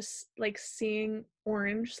don't know, just like seeing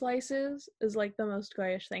orange slices is like the most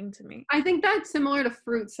guyish thing to me. I think that's similar to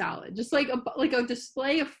fruit salad, just like a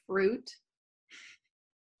display of fruit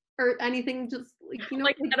or anything, just like, you know,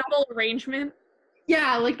 like edible arrangement.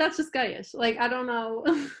 Yeah, like that's just guyish. Like, I don't know.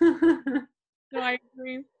 No, I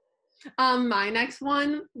agree. My next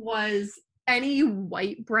one was any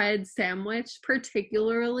white bread sandwich,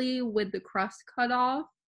 particularly with the crust cut off.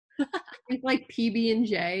 It's like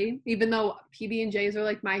PB&J, even though PB&Js are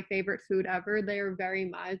like my favorite food ever, they are very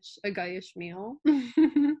much a guyish meal.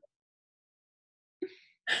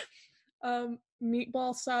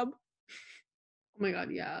 Meatball sub. Oh my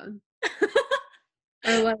god, yeah.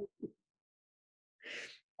 Or like,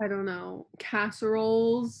 I don't know,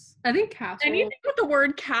 casseroles. I think casserole. Anything with the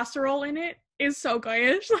word casserole in it is so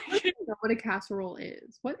guyish. Like, I don't know what a casserole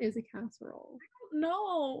is. What is a casserole?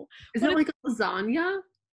 No. Is it like a lasagna?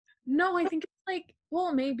 No, I think it's like,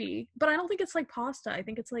 well, maybe, but I don't think it's like pasta. I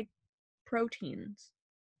think it's like proteins.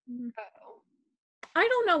 Oh. I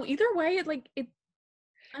don't know. Either way,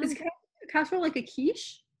 Is casserole like a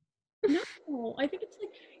quiche? No, I think it's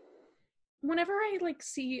like, whenever I like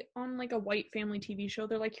see on like a white family TV show,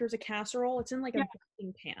 they're like, here's a casserole. It's in like a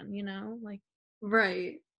baking pan, you know, like.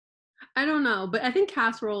 Right. I don't know, but I think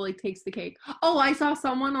casserole like takes the cake. Oh, I saw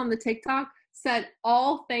someone on the TikTok said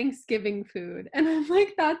all Thanksgiving food, and I'm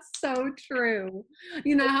like, that's so true.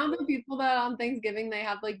 You know how the people that on Thanksgiving they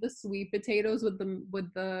have like the sweet potatoes with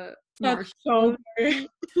the marshmallows.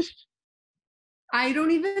 So I don't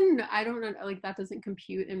know, like that doesn't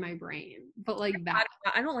compute in my brain. But like that,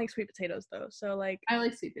 I don't like sweet potatoes though, so like I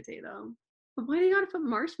like sweet potato. But why do you gotta put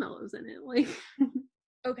marshmallows in it? Like,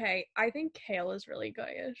 okay, I think kale is really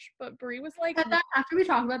guyish, but Brie was like, after we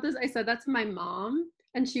talked about this, I said that to my mom,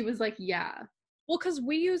 and she was like, yeah. Well, because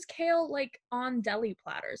we use kale like on deli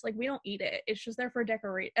platters. Like, we don't eat it. It's just there for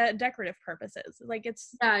decorative purposes. Like,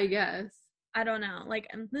 it's. Yeah, I guess. I don't know. Like,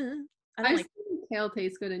 I don't like kale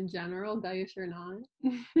tastes good in general, guyish or not.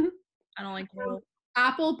 I don't like kale.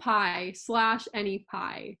 Apple pie / any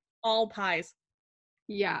pie. All pies.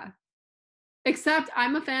 Yeah. Except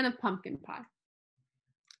I'm a fan of pumpkin pie.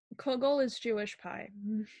 Kugel is Jewish pie.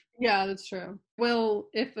 Yeah, that's true. Well,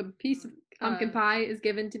 if a piece of pumpkin pie is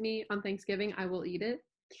given to me on Thanksgiving, I will eat it.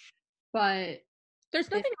 But There's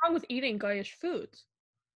nothing wrong with eating Goyish foods.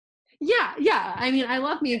 Yeah. I mean, I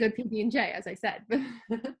love me a good PB&J, as I said, but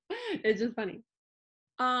it's just funny.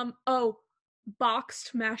 Oh,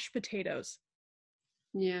 boxed mashed potatoes.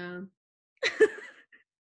 Yeah.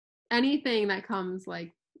 Anything that comes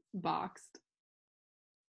like boxed,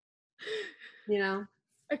 you know?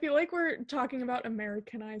 I feel like we're talking about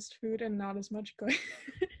Americanized food and not as much Goyish.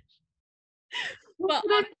 But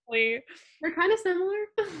honestly, they're kind of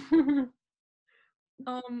similar.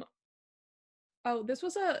 oh, this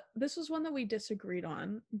was one that we disagreed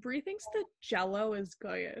on. Brie thinks that Jello is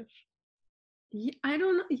Goyish. Yeah, I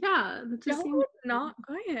don't know. Yeah, that just Jello seems, is not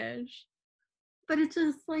Goyish. but it's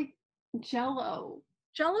just like Jello.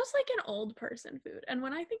 Jello's like an old person food, and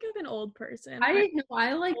when I think of an old person, I know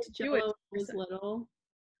I liked Jewish Jello when I was person. little.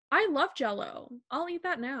 I love Jello. I'll eat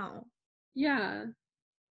that now. Yeah.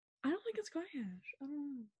 I don't think it's Goyish. I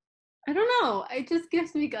don't know. I don't know. It just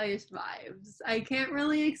gives me Goyish vibes. I can't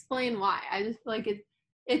really explain why. I just feel like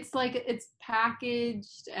it's like it's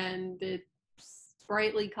packaged and it's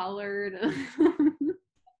brightly colored.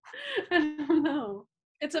 I don't know.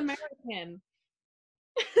 It's American.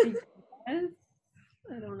 I guess.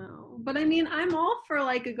 I don't know. But I mean, I'm all for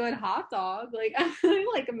like a good hot dog. Like I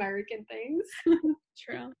like American things.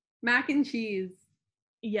 True. Mac and cheese.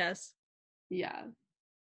 Yes. Yeah.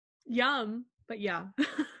 Yum. But yeah.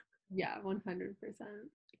 Yeah, 100%.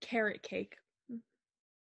 Carrot cake.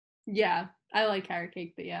 Yeah, I like carrot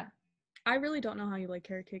cake, but yeah. I really don't know how you like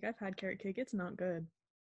carrot cake. I've had carrot cake. It's not good.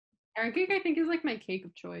 Carrot cake I think is like my cake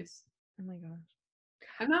of choice. Oh my gosh.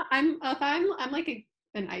 I'm like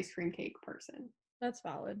an ice cream cake person. That's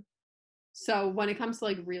valid. So when it comes to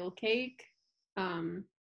like real cake, carrot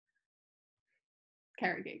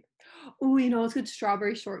cake. Oh, you know it's good,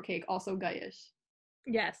 strawberry shortcake, also Goyish.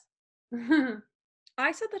 Yes.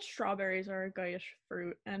 I said that strawberries are a Goyish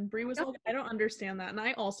fruit, and Brie was like, I don't understand that. And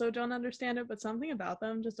I also don't understand it, but something about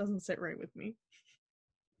them just doesn't sit right with me.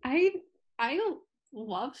 I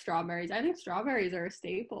love strawberries. I think strawberries are a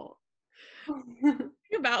staple.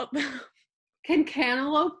 About them. Can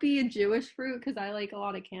cantaloupe be a Jewish fruit? Because I like a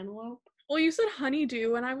lot of cantaloupe. Well, you said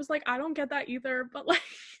honeydew, and I was like, I don't get that either, but like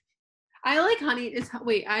I like honey.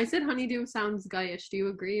 Wait, I said honeydew sounds Goyish. Do you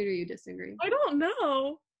agree or do you disagree? I don't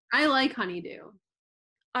know. I like honeydew.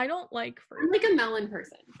 I don't like fruit. I'm like a melon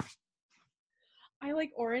person. I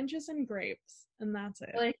like oranges and grapes, and that's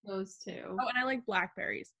it. I like those too. Oh, and I like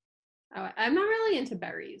blackberries. Oh, I'm not really into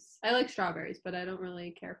berries. I like strawberries, but I don't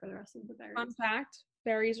really care for the rest of the berries. Fun fact,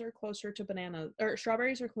 berries are closer to bananas, or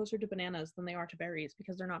strawberries are closer to bananas than they are to berries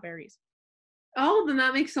because they're not berries. Oh, then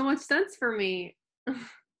that makes so much sense for me.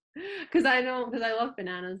 Because I love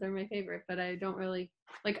bananas. They're my favorite, but I don't really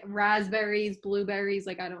like raspberries, blueberries.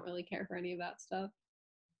 Like I don't really care for any of that stuff.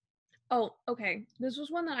 Oh, okay. This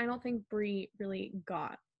was one that I don't think Brie really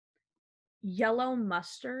got. Yellow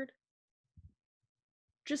mustard.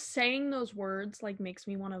 Just saying those words like makes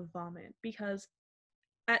me want to vomit because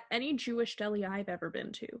at any Jewish deli I've ever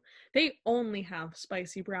been to, they only have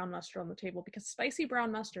spicy brown mustard on the table because spicy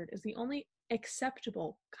brown mustard is the only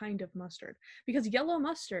acceptable kind of mustard because yellow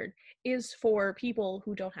mustard is for people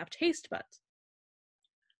who don't have taste buds.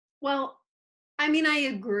 Well, I mean, I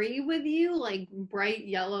agree with you. Like bright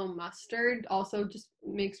yellow mustard also just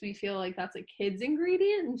makes me feel like that's a kid's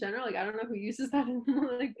ingredient in general. Like I don't know who uses that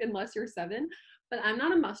like unless you're 7. But I'm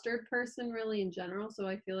not a mustard person really in general, so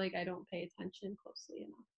I feel like I don't pay attention closely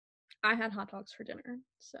enough. I had hot dogs for dinner,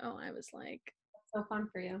 so I was like, so fun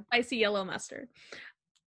for you. Spicy yellow mustard.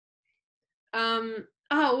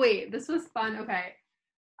 Oh wait, this was fun. Okay.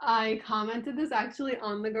 I commented this actually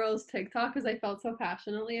on the girls' TikTok because I felt so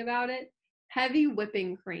passionately about it. Heavy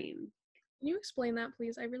whipping cream. Can you explain that,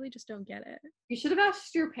 please? I really just don't get it. You should have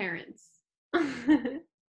asked your parents. Heavy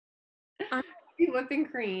whipping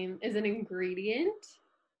cream is an ingredient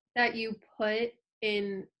that you put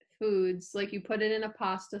in foods, like you put it in a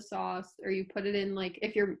pasta sauce, or you put it in, like,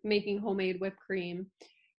 if you're making homemade whipped cream,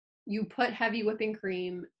 you put heavy whipping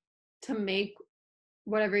cream to make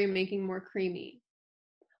whatever you're making more creamy.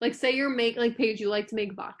 Like, say like Paige, you like to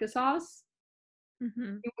make vodka sauce.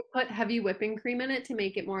 Mm-hmm. You would put heavy whipping cream in it to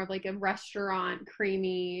make it more of like a restaurant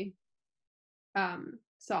creamy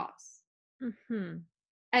sauce. Mm-hmm.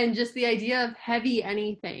 And just the idea of heavy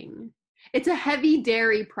anything. It's a heavy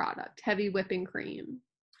dairy product, heavy whipping cream.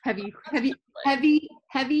 Heavy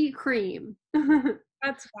cream.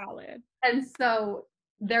 That's valid. And so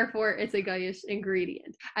therefore it's a Goyish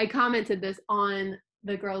ingredient. I commented this on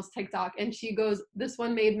the girl's TikTok and she goes, "This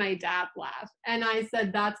one made my dad laugh." And I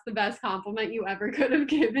said, "That's the best compliment you ever could have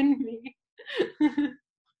given me."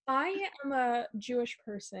 I am a Jewish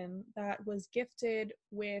person that was gifted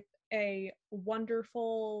with a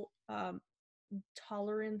wonderful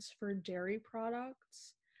tolerance for dairy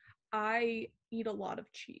products. I eat a lot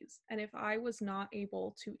of cheese, and if I was not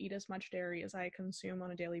able to eat as much dairy as I consume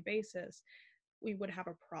on a daily basis, we would have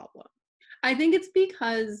a problem. I think it's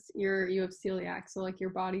because you have celiac, so like your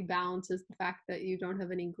body balances the fact that you don't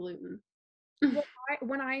have any gluten. Well,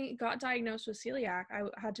 when I got diagnosed with celiac, I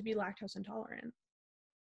had to be lactose intolerant,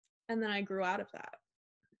 and then I grew out of that.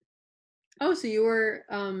 Oh, so you were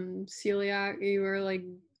celiac, you were like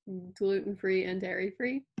gluten-free and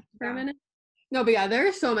dairy-free for a minute? No, but yeah, there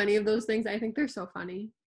are so many of those things. I think they're so funny.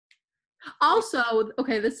 Also,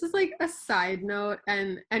 okay, this is like a side note,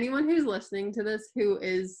 and anyone who's listening to this who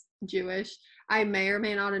is Jewish, I may or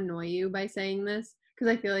may not annoy you by saying this, because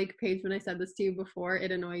I feel like, Paige, when I said this to you before,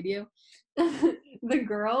 it annoyed you. The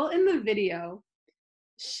girl in the video,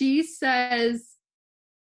 she says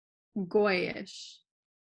goyish.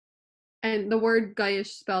 And the word goyish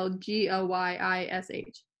spelled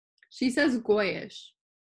Goyish. She says goyish.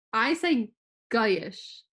 I say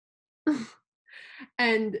goyish.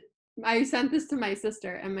 And I sent this to my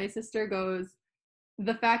sister, and my sister goes,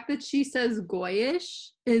 the fact that she says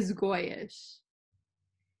goyish is goyish.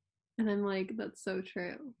 And I'm like, that's so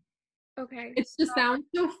true. Okay. It just sounds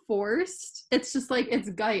so forced. It's just like, it's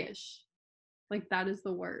goyish. Like, that is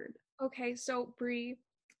the word. Okay, so Brie,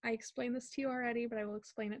 I explained this to you already, but I will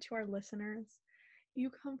explain it to our listeners. You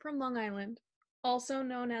come from Long Island, also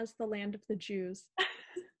known as the land of the Jews.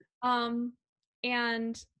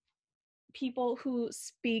 And people who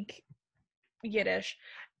speak Yiddish.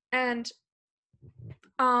 And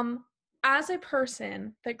as a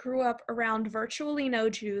person that grew up around virtually no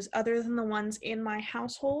Jews other than the ones in my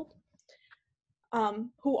household,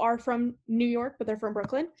 who are from New York, but they're from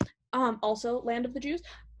Brooklyn, also land of the Jews,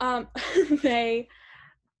 they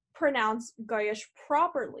pronounce Goyish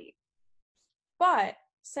properly. But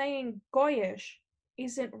saying Goyish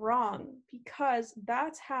isn't wrong, because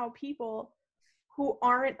that's how people who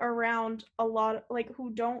aren't around a lot, like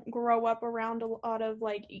who don't grow up around a lot of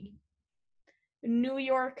like New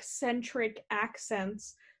York centric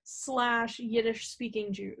accents / Yiddish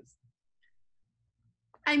speaking Jews.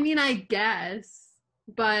 I mean, I guess,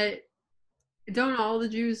 but don't all the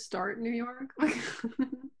Jews start in New York?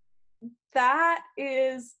 That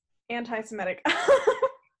is anti-Semitic.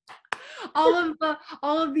 all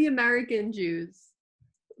of the American Jews.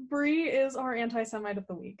 Brie is our anti-Semite of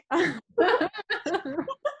the week.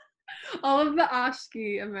 All of the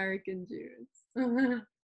Ashki American Jews.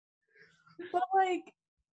 But like,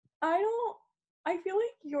 I feel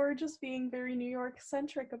like you're just being very New York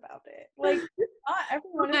centric about it. Like, not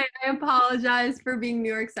everyone Okay, I apologize for being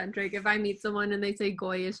New York centric. If I meet someone and they say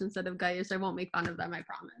goyish instead of gayish, I won't make fun of them, I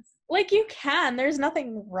promise. Like, you can. There's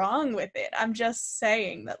nothing wrong with it. I'm just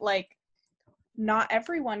saying that, like, not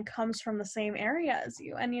everyone comes from the same area as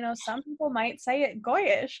you. And, you know, some people might say it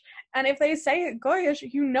goyish. And if they say it goyish,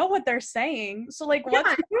 you know what they're saying. So, like,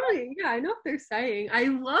 yeah, I know what they're saying. I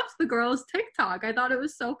loved the girl's TikTok. I thought it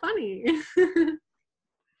was so funny.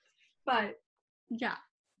 But, yeah.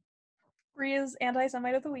 Brie is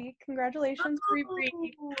anti-Semite of the week. Congratulations,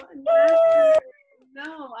 Brie.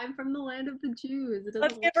 No, I'm from the land of the Jews.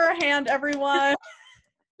 Let's give her a hand, everyone.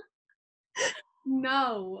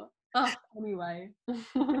 No. Anyway.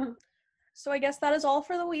 So I guess that is all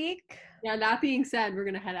for the week. Yeah, that being said, we're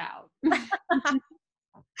gonna head out.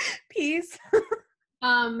 Peace.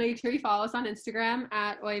 Make sure you follow us on Instagram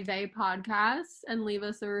at Oy Vey Podcasts and leave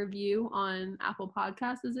us a review on Apple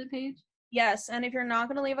Podcasts. Is it, Paige? Yes, and if you're not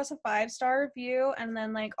going to leave us a 5-star review and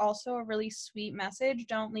then like also a really sweet message,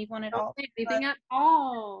 don't leave one at all. Anything at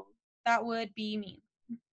all. That would be mean.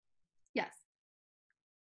 Yes.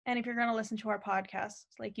 And if you're going to listen to our podcast,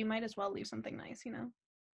 like, you might as well leave something nice, you know.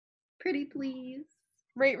 Pretty please.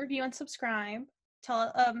 Rate, review, and subscribe.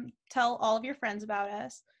 Tell all of your friends about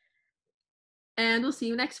us. And we'll see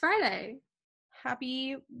you next Friday.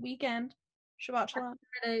 Happy weekend. Shabbat shalom. Happy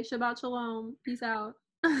Friday. Shabbat shalom. Peace out.